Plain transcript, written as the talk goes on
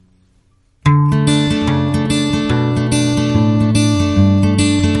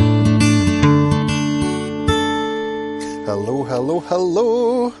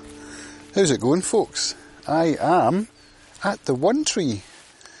How's it going, folks? I am at the One Tree,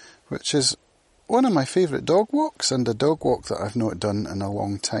 which is one of my favourite dog walks, and a dog walk that I've not done in a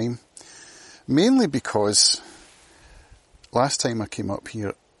long time. Mainly because last time I came up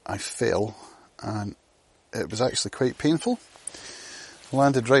here I fell and it was actually quite painful.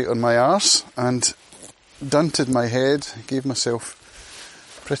 Landed right on my arse and dunted my head, gave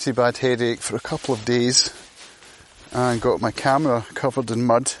myself a pretty bad headache for a couple of days and got my camera covered in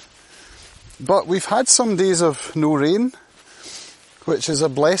mud. But we've had some days of no rain, which is a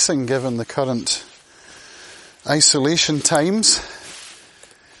blessing given the current isolation times,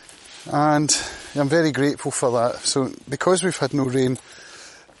 and I'm very grateful for that. So because we've had no rain,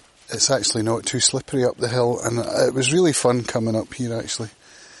 it's actually not too slippery up the hill, and it was really fun coming up here actually,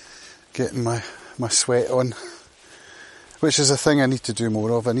 getting my sweat on, which is a thing I need to do more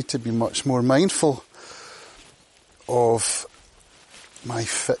of. I need to be much more mindful of my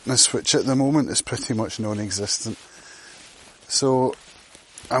fitness, which at the moment is pretty much non-existent. So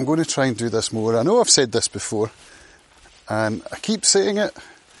I'm going to try and do this more. I know I've said this before, and I keep saying it.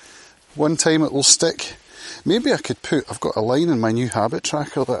 One time it will stick. Maybe I could I've got a line in my new habit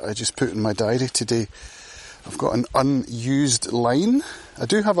tracker that I just put in my diary today. I've got an unused line. I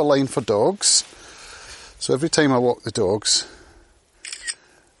do have a line for dogs. So every time I walk the dogs,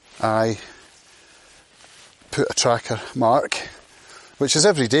 I put a tracker mark, which is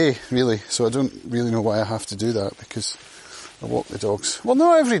every day, really. So I don't really know why I have to do that, because I walk the dogs. Well,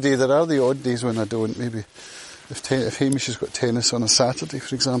 not every day. There are the odd days when I don't. Maybe if Hamish has got tennis on a Saturday,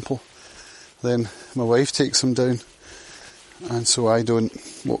 for example, then my wife takes him down, and so I don't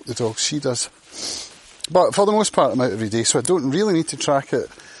walk the dogs, she does. But for the most part I'm out every day, so I don't really need to track it.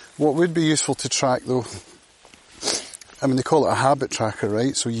 What would be useful to track though, I mean, they call it a habit tracker,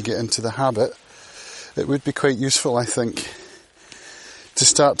 right? So you get into the habit. It would be quite useful, I think, to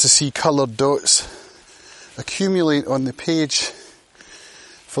start to see coloured dots accumulate on the page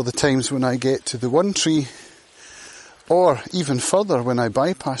for the times when I get to the One Tree, or even further when I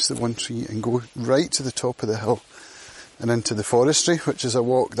bypass the One Tree and go right to the top of the hill and into the forestry, which is a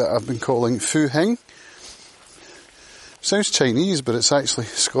walk that I've been calling Phu Hing. Sounds Chinese, but it's actually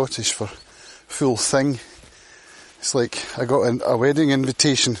Scottish for full thing. It's like I got a wedding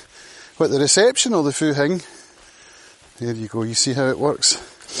invitation at the reception of the Phu Hing. There you go, you see how it works.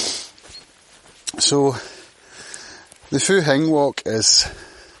 So the Phu Hing walk is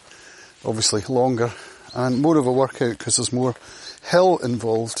obviously longer and more of a workout because there's more hill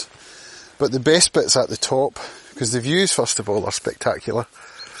involved. But the best bit's at the top, because the views, first of all, are spectacular.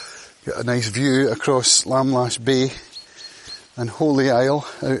 Got a nice view across Lamlash Bay and Holy Isle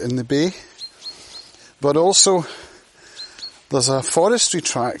out in the bay. But also there's a forestry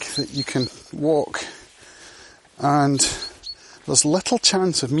track that you can walk, and there's little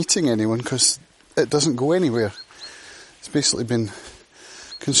chance of meeting anyone because it doesn't go anywhere. It's basically been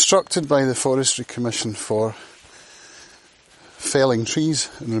constructed by the Forestry Commission for felling trees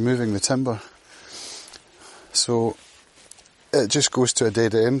and removing the timber. So it just goes to a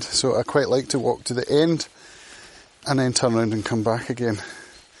dead end. So I quite like to walk to the end and then turn around and come back again.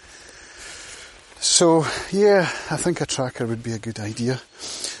 So yeah, I think a tracker would be a good idea.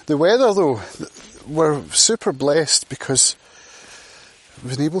 The weather though, we're super blessed because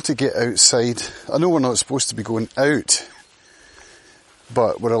we've been able to get outside. I know we're not supposed to be going out,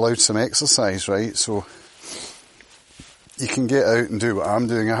 but we're allowed some exercise, right? So you can get out and do what I'm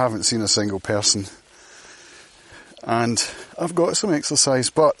doing. I haven't seen a single person, and I've got some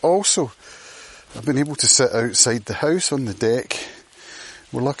exercise, but also I've been able to sit outside the house on the deck.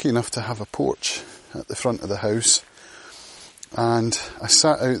 We're lucky enough to have a porch at the front of the house, and I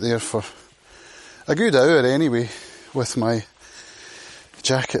sat out there for a good hour anyway with my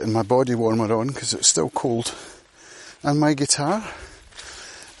jacket and my body warmer on because it's still cold, and my guitar.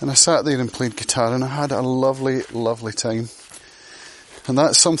 And I sat there and played guitar, and I had a lovely, lovely time. And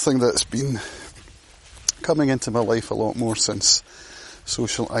that's something that's been coming into my life a lot more since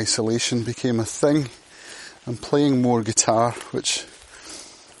social isolation became a thing. I'm playing more guitar, which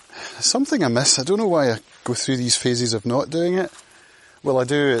is something I miss. I don't know why I go through these phases of not doing it. Well, I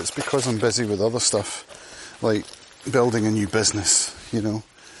do. It's because I'm busy with other stuff, like building a new business, you know.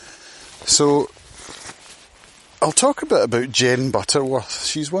 So I'll talk a bit about Jen Butterworth.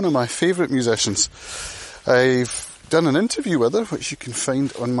 She's one of my favourite musicians. I've done an interview with her, which you can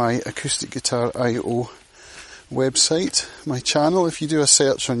find on my Acoustic Guitar I.O. website, my channel. If you do a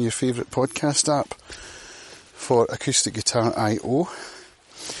search on your favourite podcast app for Acoustic Guitar I.O.,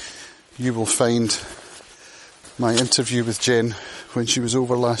 you will find my interview with Jen when she was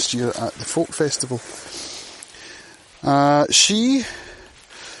over last year at the Folk Festival. She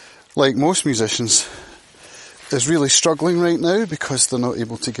like most musicians, is really struggling right now because they're not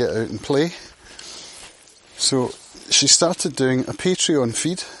able to get out and play. So she started doing a Patreon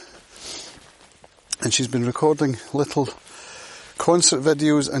feed, and she's been recording little concert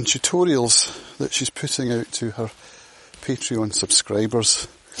videos and tutorials that she's putting out to her Patreon subscribers.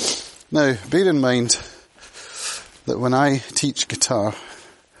 Now, bear in mind that when I teach guitar,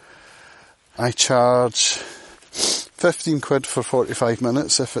 I charge 15 quid for 45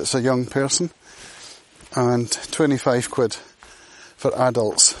 minutes if it's a young person, and 25 quid for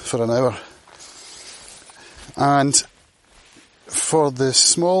adults for an hour. And for the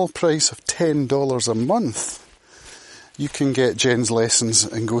small price of $10 a month, you can get Jen's lessons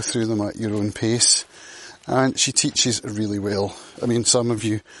and go through them at your own pace. And she teaches really well. I mean, some of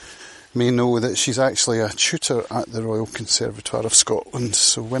you may know that she's actually a tutor at the Royal Conservatoire of Scotland.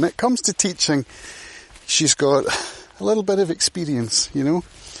 So when it comes to teaching, she's got a little bit of experience, you know.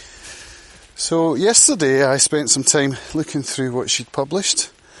 So yesterday I spent some time looking through what she'd published.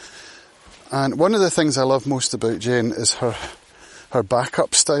 And one of the things I love most about Jen is her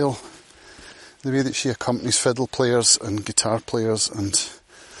backup style. The way that she accompanies fiddle players and guitar players and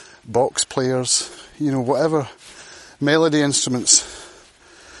box players, you know, whatever melody instruments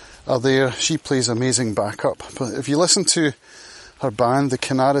are there, she plays amazing backup. But if you listen to her band, the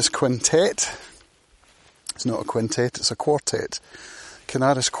Canaris Quintet, it's not a quintet, it's a quartet,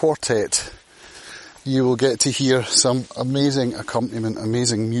 Canaris Quartet, you will get to hear some amazing accompaniment,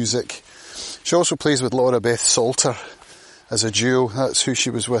 amazing music. She also plays with Laura Beth Salter as a duo. That's who she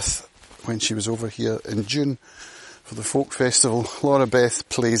was with when she was over here in June for the folk festival. Laura Beth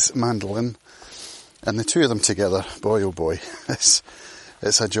plays mandolin, and the two of them together, boy oh boy, it's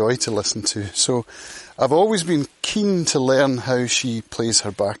a joy to listen to. So I've always been keen to learn how she plays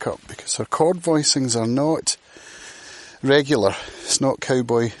her backup, because her chord voicings are not regular. It's not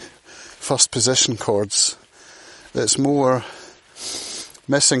cowboy first position chords. It's more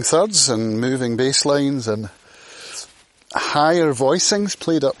missing thirds and moving bass lines and higher voicings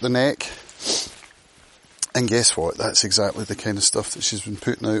played up the neck. And guess what? That's exactly the kind of stuff that she's been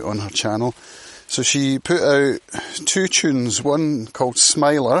putting out on her channel. So she put out 2 tunes, one called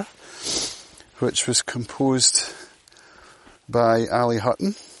Smiler, which was composed by Ali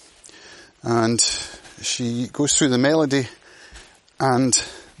Hutton. And she goes through the melody and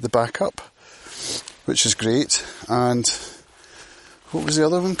the backup, which is great. And what was the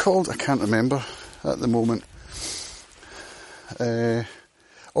other one called? I can't remember at the moment.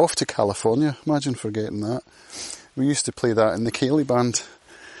 Off to California. Imagine forgetting that. We used to play that in the Ceilidh band,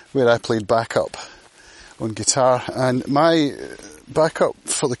 where I played backup on guitar. And my backup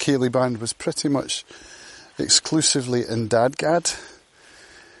for the Ceilidh band was pretty much exclusively in Dadgad,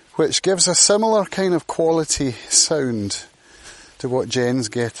 which gives a similar kind of quality sound to what Jen's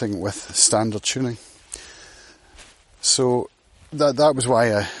getting with standard tuning. So that was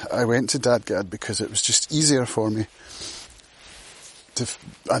why I went to Dadgad, because it was just easier for me.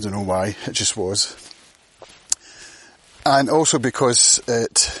 I don't know why, it just was. And also because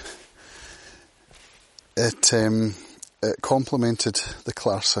it complemented the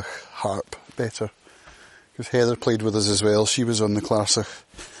Clarsach harp better. Because Heather played with us as well, she was on the Clarsach,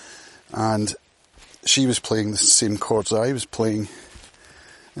 and she was playing the same chords I was playing.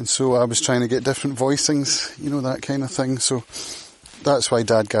 And so I was trying to get different voicings, you know, that kind of thing. So that's why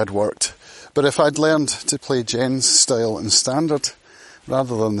Dadgad worked. But if I'd learned to play Jen's style in standard,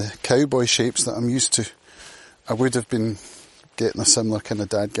 rather than the cowboy shapes that I'm used to, I would have been getting a similar kind of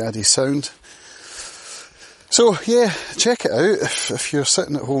Dadgad-y sound. So yeah, check it out. If you're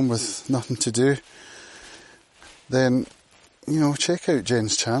sitting at home with nothing to do, then, you know, check out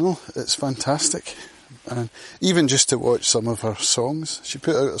Jen's channel. It's fantastic. And even just to watch some of her songs. She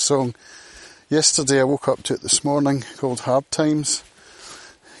put out a song yesterday, I woke up to it this morning, called Hard Times.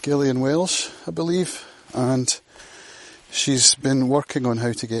 Gillian Welsh, I believe. And she's been working on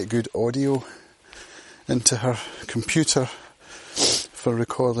how to get good audio into her computer for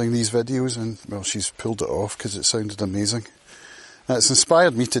recording these videos, and well, she's pulled it off because it sounded amazing. And it's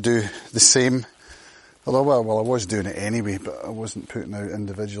inspired me to do the same. Although, well, I was doing it anyway, but I wasn't putting out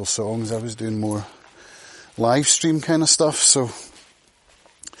individual songs. I was doing more live stream kind of stuff. So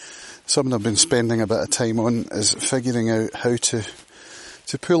something I've been spending a bit of time on is figuring out how to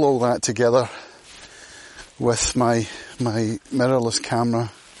pull all that together with my mirrorless camera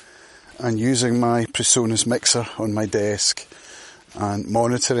and using my PreSonus mixer on my desk and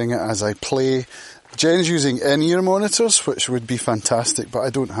monitoring it as I play. Jen's using in-ear monitors, which would be fantastic, but I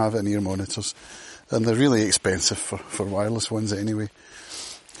don't have in-ear monitors, and they're really expensive for wireless ones anyway,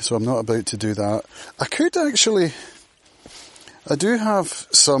 so I'm not about to do that. I could actually I do have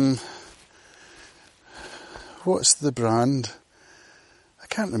some, what's the brand? I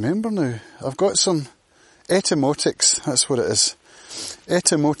can't remember now. I've got some Etymotics, that's what it is.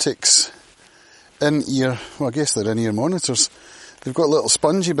 Etymotics in-ear, well I guess they're in-ear monitors. They've got little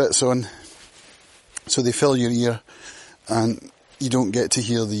spongy bits on, so they fill your ear and you don't get to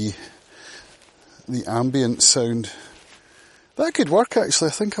hear the ambient sound. That could work actually.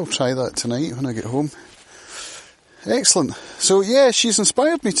 I think I'll try that tonight when I get home. Excellent. So yeah, she's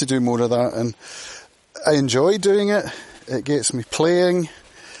inspired me to do more of that, and I enjoy doing it. It gets me playing,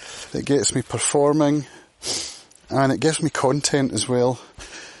 it gets me performing, and it gives me content as well.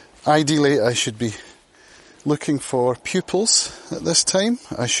 Ideally, I should be looking for pupils at this time.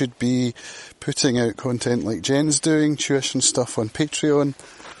 I should be putting out content like Jen's doing, tuition stuff on Patreon.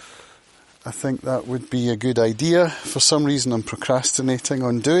 I think that would be a good idea. For some reason I'm procrastinating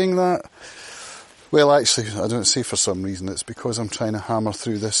on doing that. Well, actually, I don't say for some reason. It's because I'm trying to hammer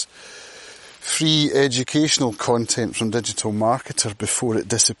through this free educational content from Digital Marketer before it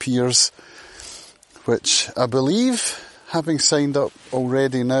disappears, which I believe, having signed up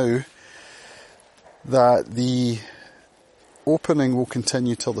already now, that the opening will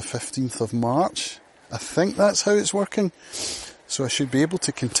continue till the 15th of March. I think that's how it's working. So I should be able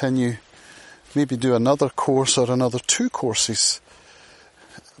to continue, maybe do another course or another 2 courses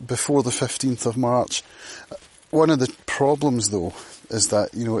before the 15th of March. One of the problems though is that,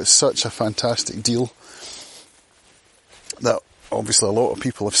 it's such a fantastic deal that obviously a lot of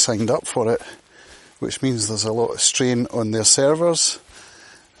people have signed up for it, which means there's a lot of strain on their servers,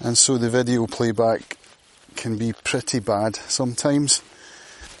 and so the video playback can be pretty bad sometimes.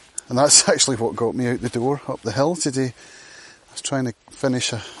 And that's actually what got me out the door up the hill today. I was trying to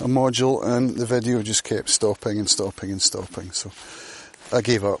finish a module and the video just kept stopping and stopping and stopping, so I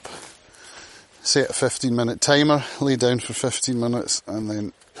gave up. Set a 15-minute timer, lay down for 15 minutes and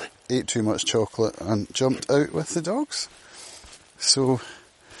then ate too much chocolate and jumped out with the dogs. So,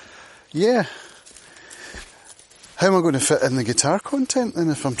 yeah. How am I going to fit in the guitar content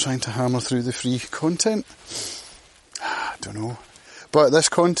then if I'm trying to hammer through the free content? I don't know. But this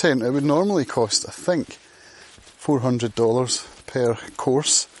content, it would normally cost, I think, $400 per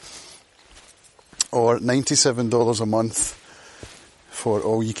course, or $97 a month for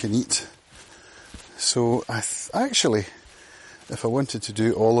all you can eat. So actually, if I wanted to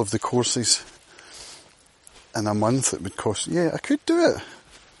do all of the courses in a month, it would cost, I could do it.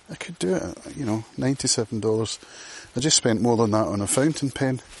 I could do it, $97. I just spent more than that on a fountain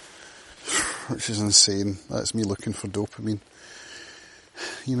pen, which is insane. That's me looking for dopamine.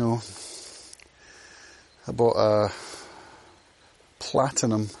 I bought a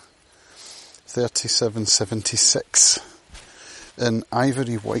Platinum 3776 in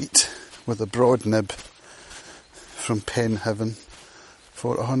ivory white with a broad nib from Pen Heaven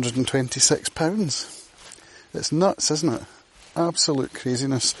for £126. It's nuts, isn't it? Absolute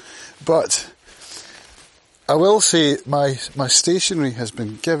craziness. But I will say my stationery has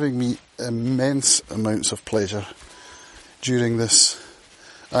been giving me immense amounts of pleasure during this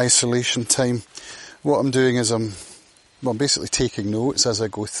isolation time. What I'm doing is I'm basically taking notes as I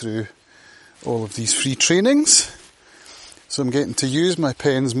go through all of these free trainings. So I'm getting to use my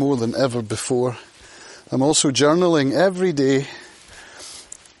pens more than ever before. I'm also journaling every day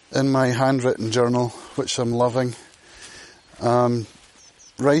in my handwritten journal, which I'm loving.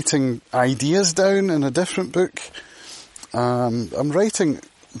 Writing ideas down in a different book. I'm writing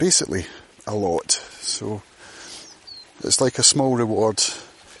basically a lot, so it's like a small reward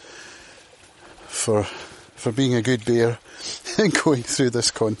for being a good bear and going through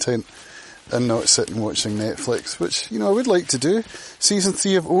this content and not sitting watching Netflix, which, I would like to do. Season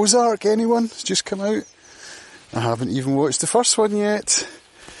 3 of Ozark, anyone? It's just come out. I haven't even watched the first one yet,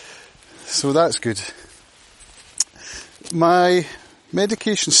 so that's good. My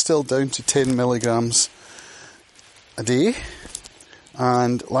medication's still down to 10 milligrams a day,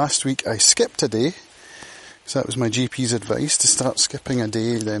 and last week I skipped a day, so that was my GP's advice, to start skipping a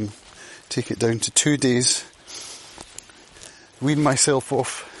day, then take it down to 2 days, wean myself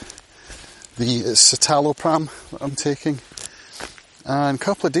off it's citalopram that I'm taking. And a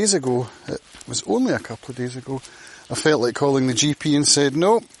couple of days ago, it was only a couple of days ago, I felt like calling the GP and said,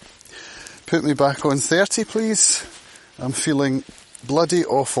 no, put me back on 30 please, I'm feeling bloody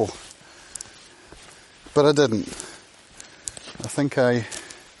awful. But I didn't. I think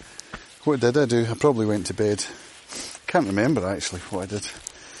what did I do? I probably went to bed. Can't remember actually what I did.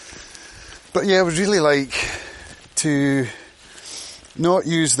 But yeah, I would really like to not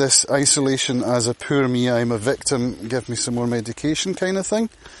use this isolation as a poor me, I'm a victim, give me some more medication kind of thing.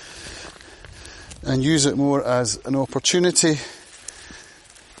 and use it more as an opportunity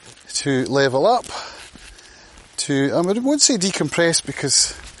to level up, I won't say decompress,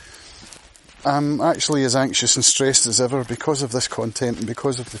 because I'm actually as anxious and stressed as ever because of this content and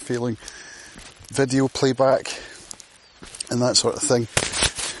because of the failing video playback and that sort of thing.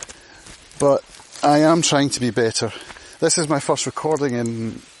 But I am trying to be better. This is my first recording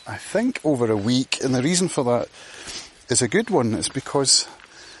in, I think, over a week, and the reason for that is a good one. It's because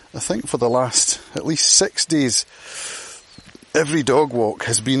I think for the last at least 6 days, every dog walk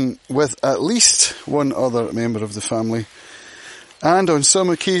has been with at least one other member of the family. And on some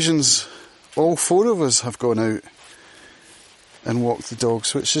occasions, all 4 of us have gone out and walked the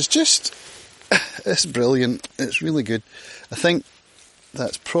dogs, which is just, it's brilliant. It's really good. I think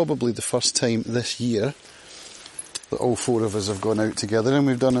that's probably the first time this year that all 4 of us have gone out together, and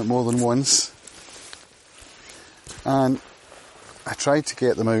we've done it more than once. And I tried to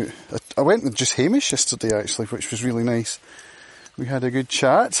get them out. I went with just Hamish yesterday, actually, which was really nice. We had a good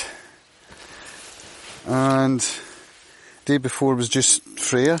chat. And the day before was just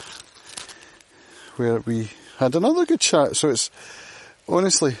Freya, where we had another good chat. So it's,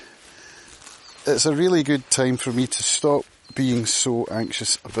 honestly, it's a really good time for me to stop being so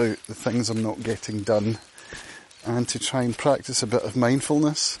anxious about the things I'm not getting done, and to try and practice a bit of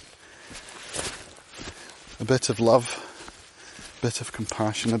mindfulness, a bit of love, a bit of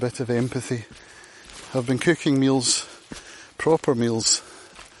compassion, a bit of empathy. I've been cooking meals, proper meals,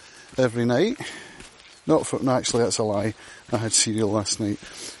 every night. No, actually that's a lie. I had cereal last night.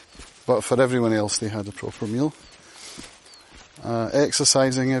 But for everyone else, they had a proper meal.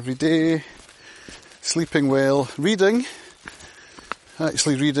 Exercising every day, sleeping well, reading.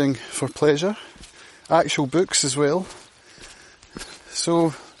 Actually reading for pleasure. Actual books as well.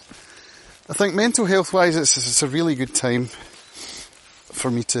 So, I think mental health wise, it's a really good time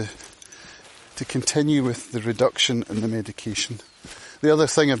for me to continue with the reduction in the medication. The other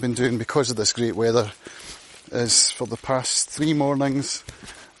thing I've been doing because of this great weather is, for the past 3 mornings,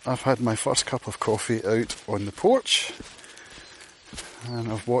 I've had my first cup of coffee out on the porch,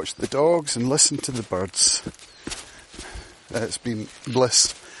 and I've watched the dogs and listened to the birds. It's been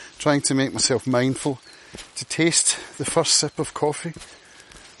bliss, trying to make myself mindful, to taste the first sip of coffee,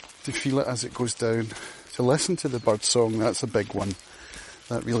 to feel it as it goes down, to listen to the bird song. That's a big one.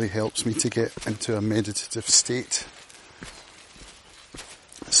 That really helps me to get into a meditative state.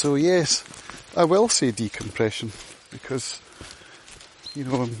 So yes, I will say decompression, because, you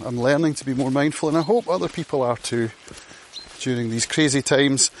know, I'm learning to be more mindful, and I hope other people are too during these crazy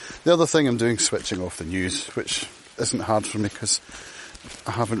times. The other thing I'm doing is switching off the news, which isn't hard for me because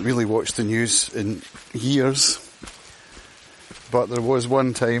I haven't really watched the news in years. But there was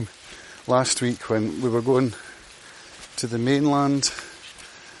one time last week when we were going to the mainland.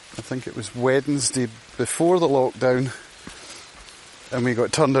 I think it was Wednesday before the lockdown, and we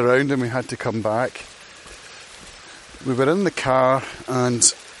got turned around and we had to come back. We were in the car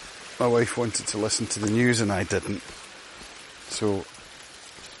and my wife wanted to listen to the news and I didn't. So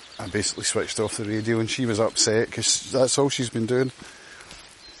I basically switched off the radio, and she was upset because that's all she's been doing,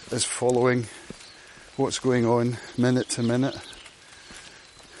 is following what's going on minute to minute.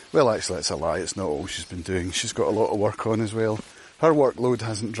 Well, actually that's a lie, it's not all she's been doing. She's got a lot of work on as well. Her workload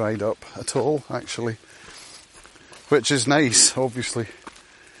hasn't dried up at all, actually, which is nice, obviously,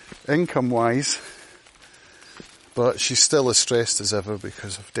 income-wise. But she's still as stressed as ever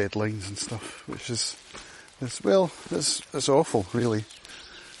because of deadlines and stuff, which is it's awful, really.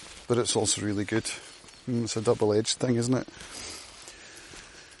 But it's also really good. It's a double-edged thing, isn't it?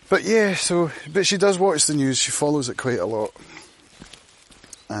 But yeah, but she does watch the news, she follows it quite a lot.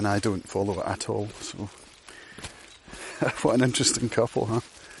 And I don't follow it at all, so what an interesting couple, huh?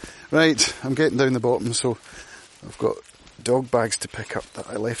 Right, I'm getting down the bottom, so I've got dog bags to pick up that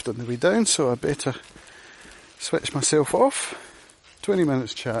I left on the way down, so I better switch myself off. 20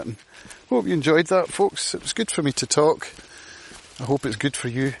 minutes chatting. Hope you enjoyed that, folks. It was good for me to talk. I hope it's good for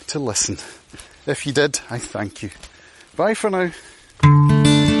you to listen. If you did, I thank you. Bye for now.